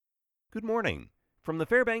Good morning. From the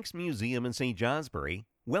Fairbanks Museum in St. Johnsbury,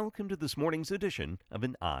 welcome to this morning's edition of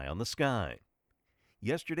An Eye on the Sky.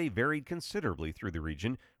 Yesterday varied considerably through the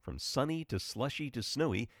region, from sunny to slushy to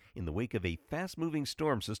snowy, in the wake of a fast moving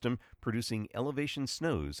storm system producing elevation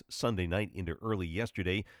snows Sunday night into early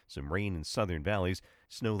yesterday, some rain in southern valleys,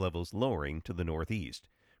 snow levels lowering to the northeast.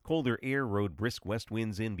 Colder air rode brisk west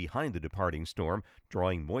winds in behind the departing storm,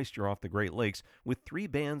 drawing moisture off the Great Lakes, with three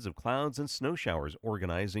bands of clouds and snow showers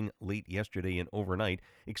organizing late yesterday and overnight,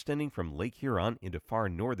 extending from Lake Huron into far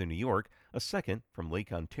northern New York, a second from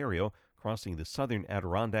Lake Ontario, crossing the southern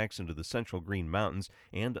Adirondacks into the central Green Mountains,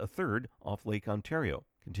 and a third off Lake Ontario,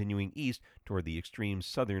 continuing east toward the extreme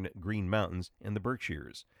southern Green Mountains and the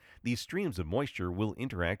Berkshires. These streams of moisture will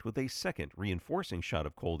interact with a second reinforcing shot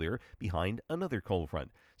of cold air behind another cold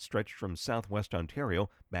front, stretched from southwest Ontario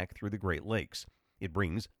back through the Great Lakes. It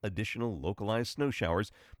brings additional localized snow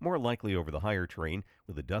showers, more likely over the higher terrain,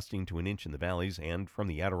 with a dusting to an inch in the valleys and from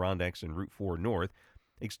the Adirondacks and Route 4 north,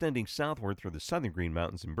 extending southward through the southern Green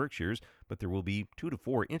Mountains and Berkshires, but there will be 2 to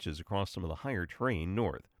 4 inches across some of the higher terrain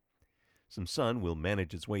north. Some sun will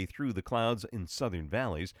manage its way through the clouds in southern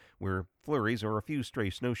valleys, where flurries or a few stray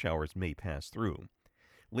snow showers may pass through.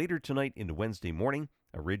 Later tonight into Wednesday morning,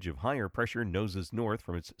 a ridge of higher pressure noses north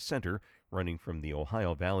from its center, running from the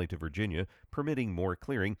Ohio Valley to Virginia, permitting more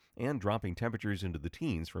clearing and dropping temperatures into the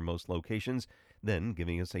teens for most locations, then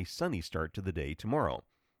giving us a sunny start to the day tomorrow.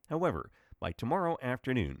 However, by tomorrow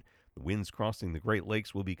afternoon, the winds crossing the Great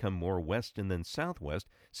Lakes will become more west and then southwest,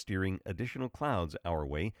 steering additional clouds our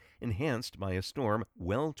way, enhanced by a storm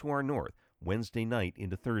well to our north Wednesday night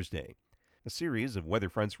into Thursday. A series of weather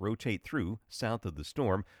fronts rotate through south of the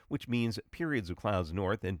storm, which means periods of clouds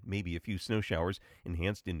north and maybe a few snow showers,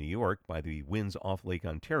 enhanced in New York by the winds off Lake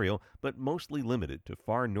Ontario, but mostly limited to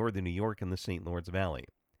far northern New York and the St. Lawrence Valley.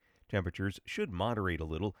 Temperatures should moderate a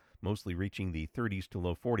little, mostly reaching the 30s to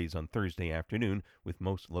low 40s on Thursday afternoon, with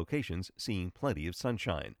most locations seeing plenty of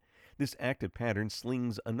sunshine. This active pattern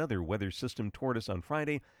slings another weather system toward us on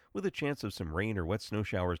Friday, with a chance of some rain or wet snow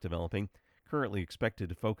showers developing, currently expected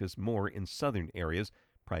to focus more in southern areas,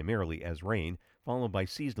 primarily as rain, followed by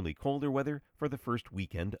seasonally colder weather for the first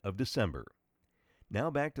weekend of December. Now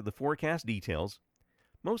back to the forecast details.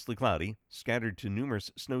 Mostly cloudy, scattered to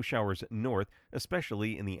numerous snow showers north,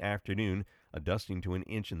 especially in the afternoon, a dusting to an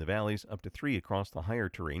inch in the valleys, up to 3 across the higher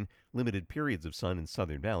terrain, limited periods of sun in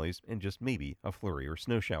southern valleys, and just maybe a flurry or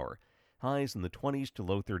snow shower. Highs in the 20s to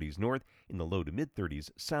low 30s north, in the low to mid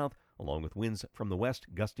 30s south, along with winds from the west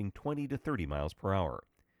gusting 20 to 30 miles per hour.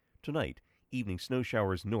 Tonight, evening snow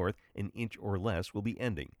showers north, an inch or less, will be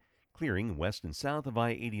ending. Clearing west and south of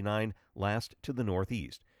I-89, last to the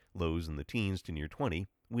northeast. Lows in the teens to near 20,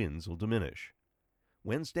 winds will diminish.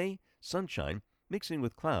 Wednesday, sunshine, mixing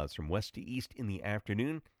with clouds from west to east in the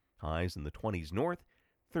afternoon, highs in the 20s north,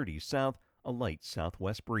 30s south, a light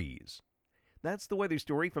southwest breeze. That's the weather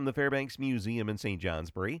story from the Fairbanks Museum in St.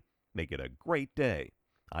 Johnsbury. Make it a great day.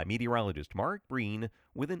 I'm meteorologist Mark Breen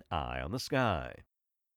with An Eye on the Sky.